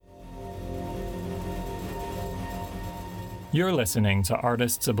You're listening to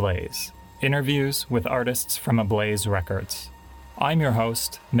Artists Ablaze, interviews with artists from Ablaze Records. I'm your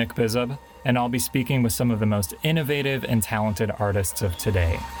host, Nick Bizub, and I'll be speaking with some of the most innovative and talented artists of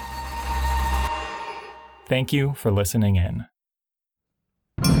today. Thank you for listening in.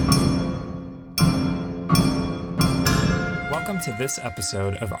 Welcome to this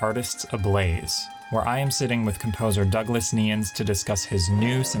episode of Artists Ablaze, where I am sitting with composer Douglas Nians to discuss his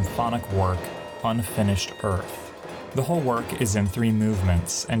new symphonic work, Unfinished Earth. The whole work is in 3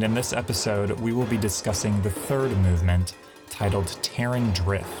 movements, and in this episode, we will be discussing the 3rd movement, titled Tearing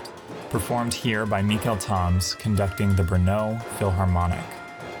Drift, performed here by Michael Toms, conducting the Brno Philharmonic.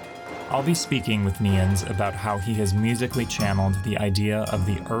 I'll be speaking with Nians about how he has musically channeled the idea of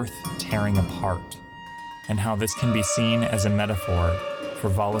the earth tearing apart, and how this can be seen as a metaphor for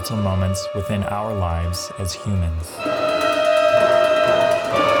volatile moments within our lives as humans.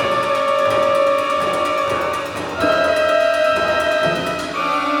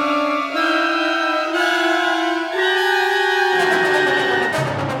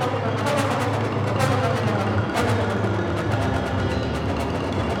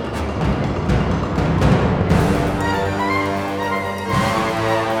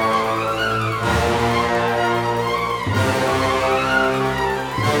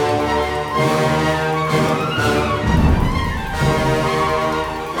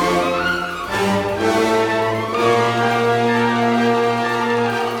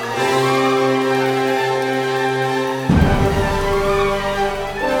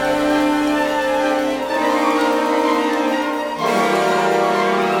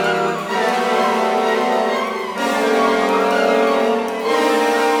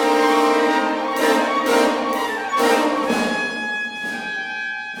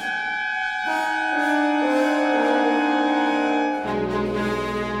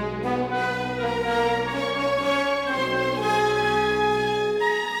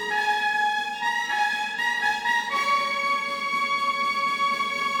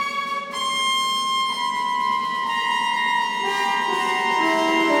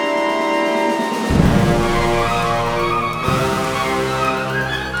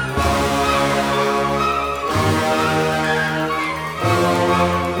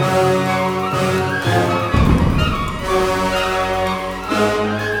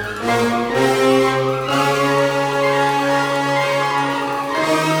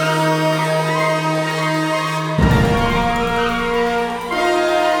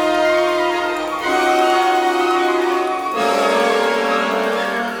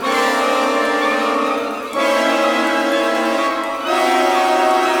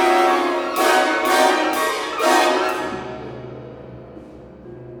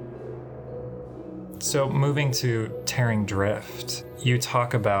 So moving to Tearing Drift, you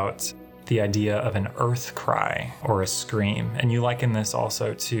talk about the idea of an earth cry or a scream, and you liken this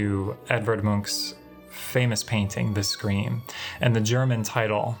also to Edvard Munch's famous painting, The Scream. And the German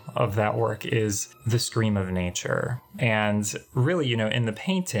title of that work is The Scream of Nature. And really, in the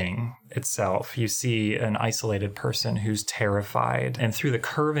painting itself, you see an isolated person who's terrified. And through the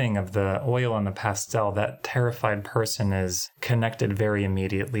curving of the oil and the pastel, that terrified person is connected very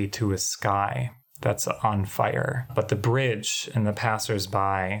immediately to a sky that's on fire. But the bridge and the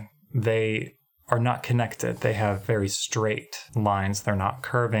passersby, they are not connected. They have very straight lines. They're not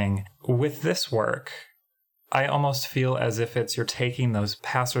curving. With this work, I almost feel as if you're taking those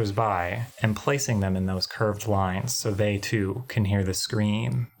passersby and placing them in those curved lines so they too can hear the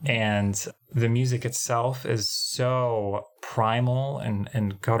scream. And the music itself is so primal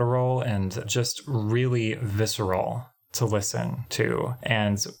and guttural and just really visceral to listen to.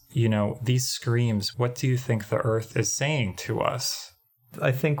 And, these screams, what do you think the earth is saying to us?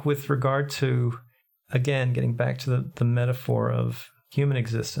 I think with regard to, again, getting back to the metaphor of human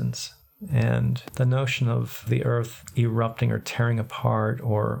existence and the notion of the earth erupting or tearing apart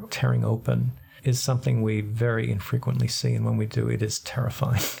or tearing open is something we very infrequently see. And when we do, it is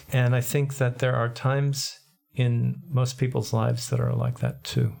terrifying. And I think that there are times in most people's lives that are like that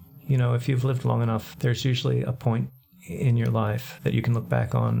too. If you've lived long enough, there's usually a point in your life that you can look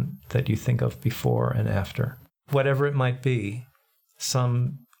back on that you think of before and after. Whatever it might be,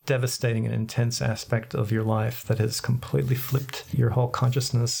 some devastating and intense aspect of your life that has completely flipped your whole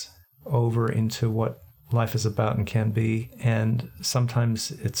consciousness over into what life is about and can be. And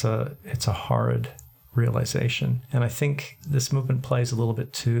sometimes it's a horrid realization. And I think this movement plays a little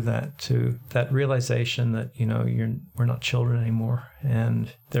bit to that realization that, we're not children anymore.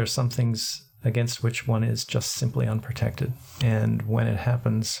 And there are some things against which one is just simply unprotected. And when it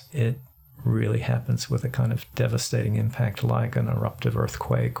happens, it really happens with a kind of devastating impact like an eruptive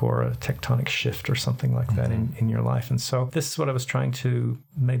earthquake or a tectonic shift or something like that in your life. And so this is what I was trying to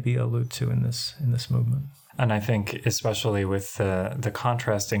maybe allude to in this movement. And I think especially with the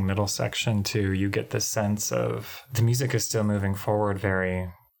contrasting middle section too, you get this sense of the music is still moving forward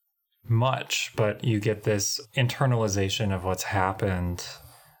very much, but you get this internalization of what's happened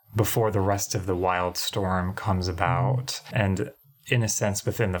before the rest of the wild storm comes about. And in a sense,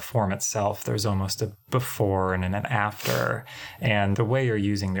 within the form itself, there's almost a before and an after. And the way you're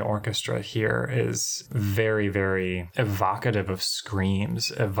using the orchestra here is very, very evocative of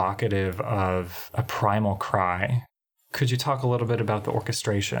screams, evocative of a primal cry. Could you talk a little bit about the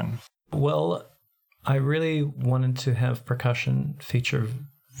orchestration? Well, I really wanted to have percussion feature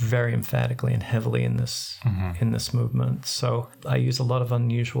very emphatically and heavily in this movement. So I use a lot of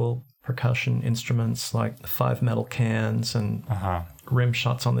unusual percussion instruments like 5 metal cans and rim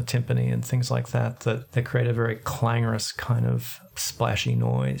shots on the timpani and things like that create a very clangorous kind of splashy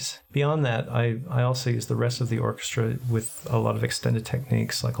noise. Beyond that, I also use the rest of the orchestra with a lot of extended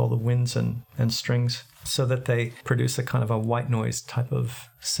techniques like all the winds and strings, so that they produce a kind of a white noise type of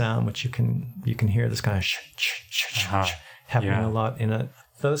sound, which you can hear this kind of happening a lot in it.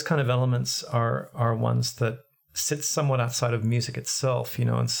 Those kind of elements are ones that sit somewhat outside of music itself,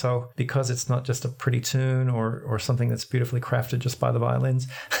 and so because it's not just a pretty tune or something that's beautifully crafted just by the violins,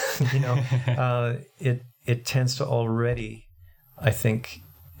 it tends to already, I think,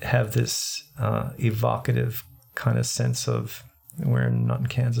 have this evocative kind of sense of we're not in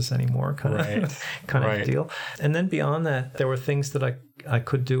Kansas anymore kind of deal. And then beyond that, there were things that I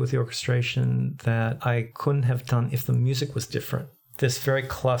could do with the orchestration that I couldn't have done if the music was different. This very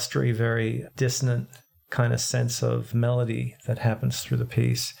clustery, very dissonant kind of sense of melody that happens through the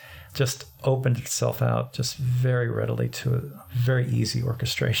piece just opened itself out just very readily to a very easy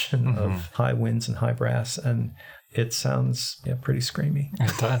orchestration of high winds and high brass, and it sounds pretty screamy.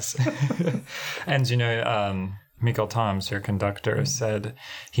 It does. And Mikael Toms, your conductor, said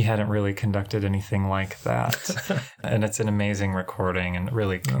he hadn't really conducted anything like that. And it's an amazing recording, and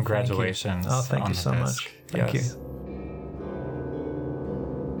really congratulations. Thank you so much. Thank you.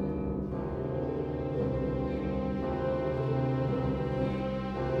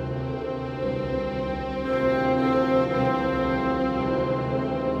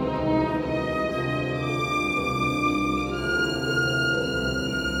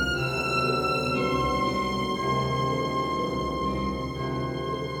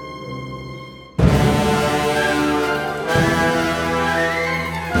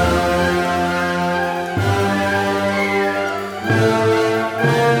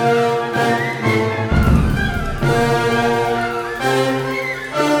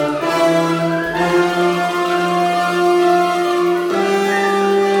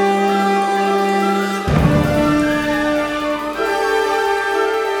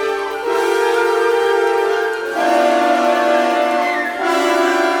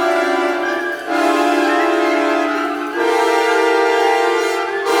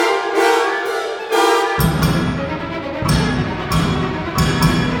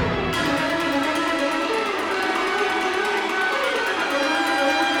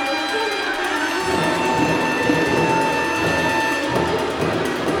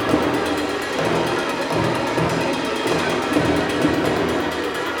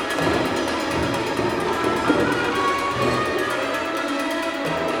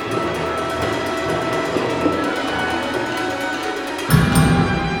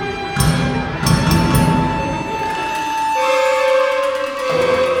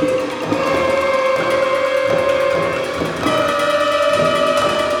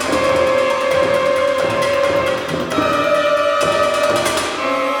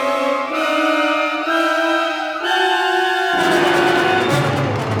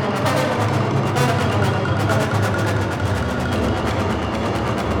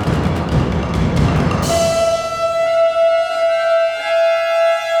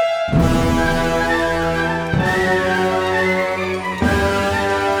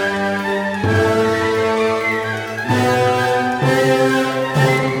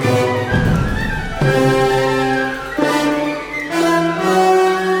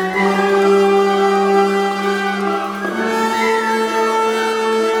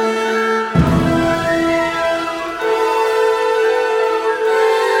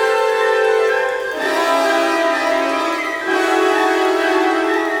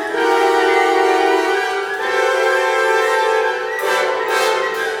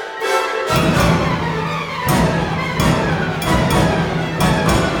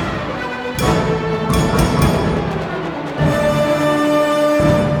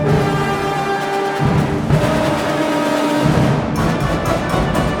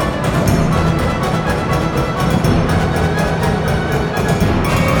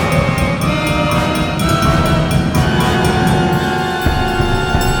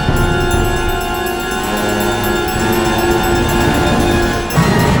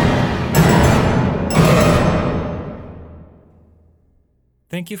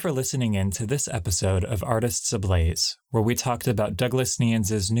 Thank you for listening in to this episode of Artists Ablaze, where we talked about Douglas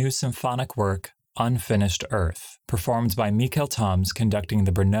Nians's new symphonic work, Unfinished Earth, performed by Michael Toms conducting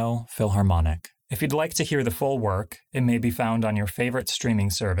the Brno Philharmonic. If you'd like to hear the full work, it may be found on your favorite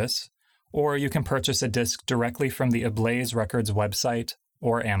streaming service, or you can purchase a disc directly from the Ablaze Records website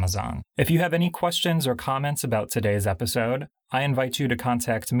or Amazon. If you have any questions or comments about today's episode, I invite you to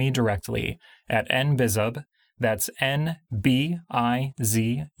contact me directly at nbizub, that's NBIZUB,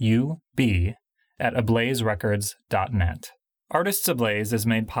 at ablazerecords.net. Artists Ablaze is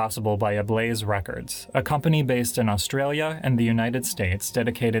made possible by Ablaze Records, a company based in Australia and the United States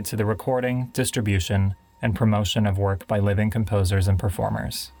dedicated to the recording, distribution, and promotion of work by living composers and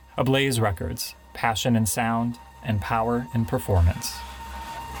performers. Ablaze Records, passion in sound and power in performance.